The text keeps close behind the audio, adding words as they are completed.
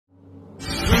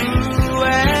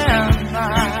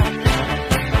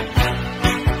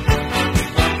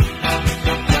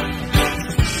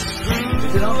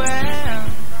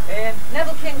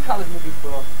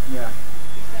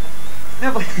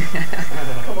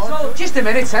Just a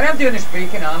minute, Terry, I'm doing the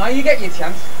speaking now. You get your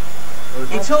chance.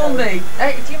 He told me,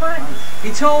 hey, do you mind? He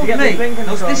told me,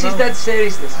 no, this is dead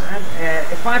serious, this. A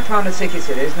 £5 a ticket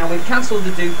it is. Now we've cancelled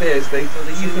the do Thursday so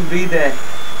that you can be there.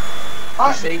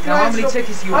 See, now how many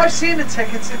tickets you want? I've seen the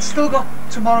tickets, it's still got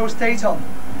tomorrow's date on.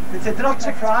 They're not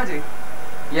till Friday.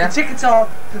 Yeah. The tickets are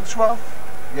the 12th.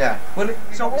 Yeah. Well,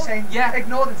 so we're saying, yeah,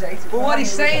 ignore the date. But what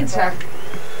he's saying, Tech,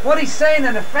 what he's saying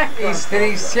in effect is that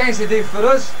he's changed the do for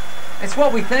us. It's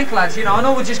what we think, lads. You know, I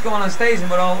know we're just going on stage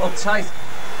and we're all uptight.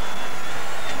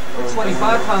 £25,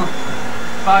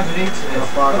 5 of each of this.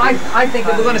 But I think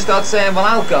that we're going to start saying, well,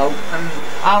 I'll go, and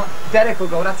Derek will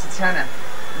go. That's a tenner.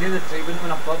 The other three, we're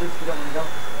not bothered. We don't want to go.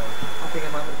 I think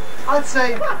it might be. I'd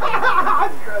say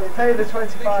pay the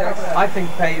 25. I think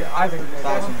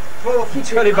 1,000.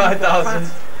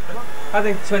 25,000. I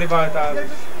think 25,000.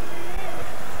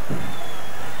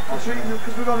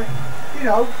 Because we're going to, you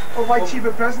know, or buy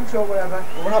cheaper presents or whatever.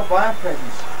 But we're not buying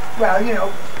presents. Well, you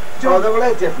know. Oh, they were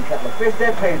a different kettle of fish.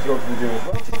 They're paying to go to the do as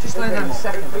well. Just learn that in a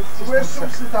second. We're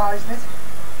subsidising it.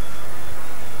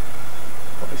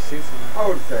 Probably suits them. I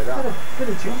would say that. Bit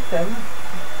of jump then.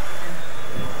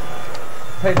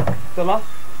 Pay the lot.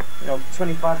 You know,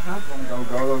 £25.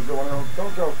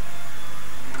 Don't go.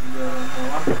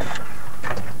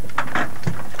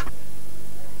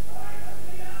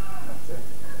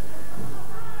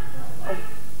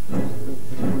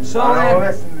 So,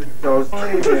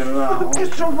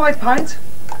 just drunk my pint.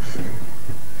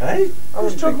 Hey? I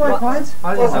just drunk my pint.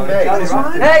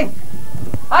 Hey!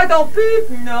 I don't beep,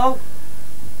 no.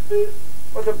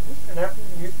 What the?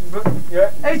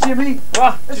 Yeah. Hey Jimmy,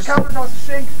 what? This camera doesn't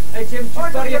sink. Hey Jim,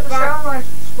 just put your bag. Right.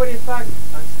 Just put your bag.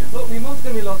 Look, my mum's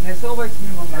going to be looking here, so wait till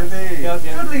my mum.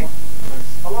 Dudley.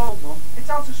 Hello, Mum. It's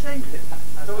out of sync.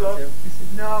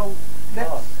 No.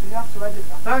 Lips. You have to edit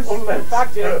that. Thanks.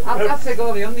 I'll take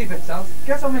all the undie bits out.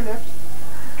 Get on my lips.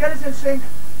 Get it in sync.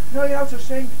 No, you're out of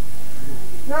sync.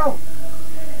 No.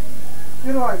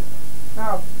 You know what?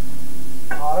 Now.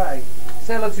 Alright.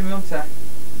 Say hello to me, mum, Tech.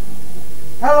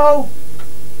 Hello,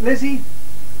 Lizzie.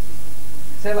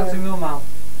 Say hello to me, mum, Al.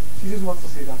 She doesn't want to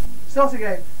see that. Start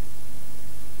again.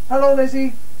 Hello,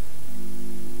 Lizzie.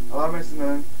 Hello, Mr.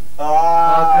 Nunnen.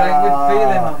 Oh, great, good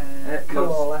feeling, mum.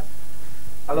 Cool.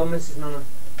 Hello, Mrs. Nunnen.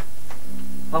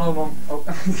 Hello, Mum. Oh,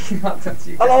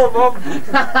 Hello, Mum.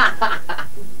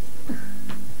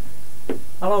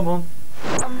 Hello, Mum.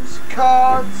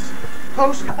 Cards.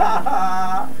 Postcards.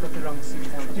 Got the wrong seat.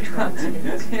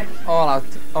 All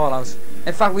out.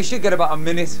 In fact, we should get about a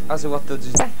minute as to what they'll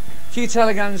do. A few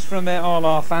telegrams from all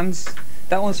our fans.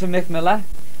 That one's from Mick Miller.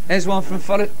 Here's one from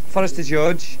Forrester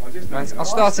George. Right, I'll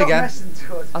start again.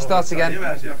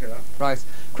 Right.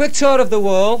 Quick tour of the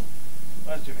wall.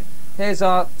 Where's Jimmy? Here's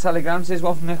our telegrams. Here's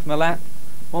one from Mick Miller.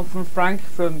 One from Frank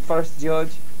from Forrester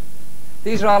George.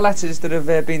 These are our letters that have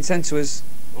been sent to us.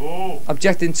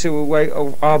 Objecting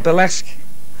to our burlesque.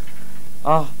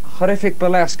 Our horrific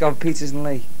burlesque of Peters and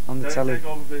Lee on the telly.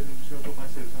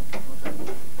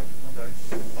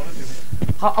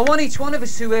 I want each one of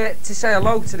us to say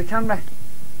hello to the camera.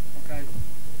 Okay.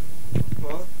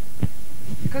 What?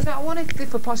 Because I want it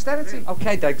for posterity.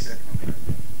 Okay, Degs.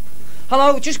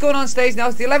 Hello, just going on stage now.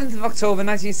 It's the 11th of October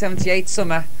 1978,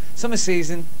 summer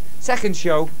season, second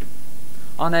show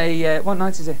on a what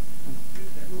night is it?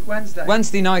 Wednesday.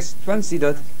 Wednesday night. Wednesday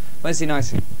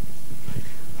night.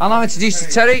 I'll now introduce you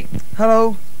to Terry.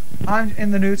 Hello. I'm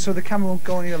in the nude, so the camera won't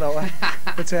go any lower.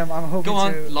 But I'm hoping to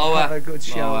have a good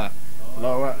show.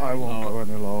 Lower. I won't go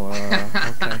any lower.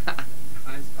 Okay.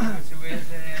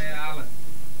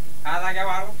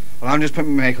 Well, I'm just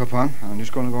putting my makeup on. I'm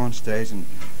just going to go on stage and.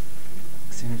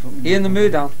 Are you in the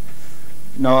mood, Al?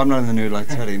 No, I'm not in the mood like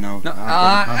Terry. No.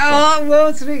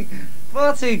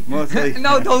 Morty.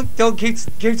 No, don't keep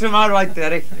to my right,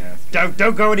 Derek. Yeah,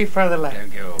 don't go any further left.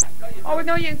 Don't go. Oh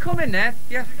no, you can come in there.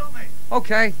 Yeah. You got me?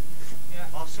 Okay. Yeah.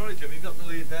 Oh, sorry, Jimmy. You got the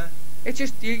lead there. It's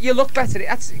just you look better.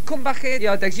 Come back here,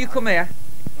 yeah, Degs. You come here.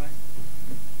 Right.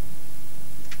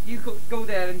 You go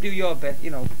there and do your bit.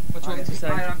 You know. What do you want me to say?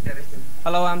 Hi, I'm Derek.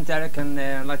 Hello, I'm Derek, and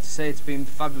I'd like to say it's been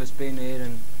fabulous being here,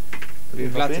 and we're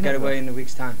glad to get away in a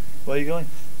week's time. Where are you going?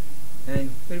 Where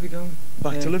are we going?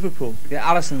 Back to Liverpool. Yeah,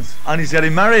 Alison's. And he's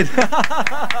getting married.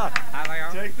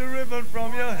 Take the ribbon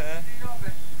from your hair.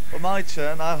 For my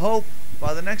turn, I hope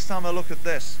by the next time I look at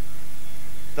this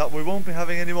that we won't be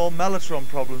having any more mellotron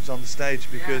problems on the stage,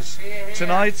 because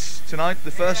tonight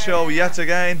the first show yet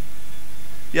again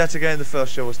the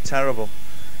first show was terrible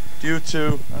due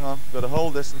to, hang on, got to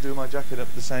hold this and do my jacket up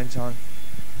at the same time.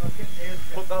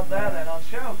 Put that there then on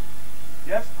show.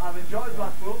 Yes, I've enjoyed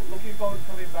Blackpool, looking forward to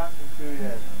coming back in 2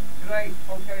 years. Great,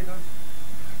 okay, done.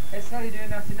 Instead of doing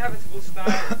that inevitable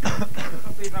style,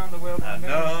 probably around the world.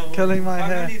 Curling my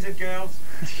hair. Millions of girls.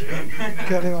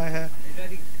 Curling my hair.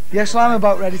 Yes, well, I'm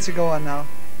about ready to go on now,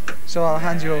 so I'll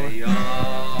hand you over.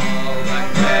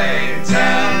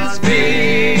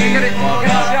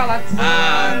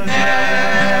 And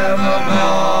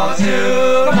nevermore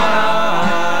tonight,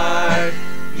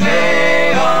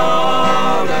 may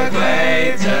all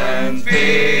acquaintance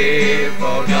be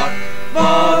forgot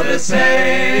for the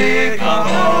sake of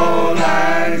old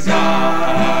lang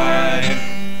syne.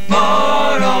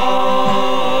 For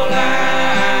old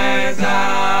lang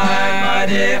syne, my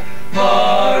dear,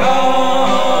 for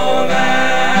old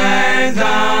lang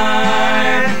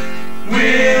syne,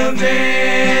 we'll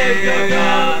make a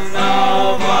glass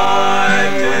of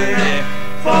wine today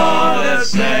for the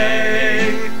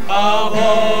sake of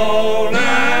old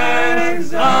lang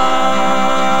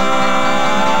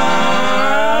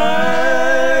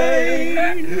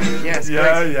syne. yes,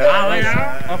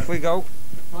 Yeah. Off we go.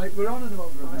 Right, we're on and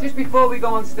over. Just before we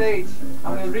go on stage,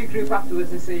 I'm going to regroup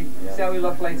afterwards and see how we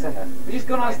look later. We're just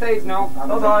going on stage now.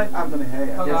 Bye-bye. I'm going to hear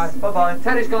you. Yes. Bye-bye.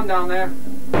 Teddy's gone down there.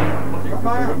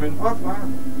 Bye.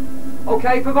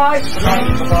 Okay, bye-bye.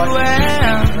 Hello.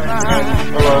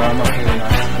 I'm not feeling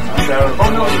that.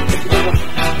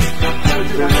 Oh no.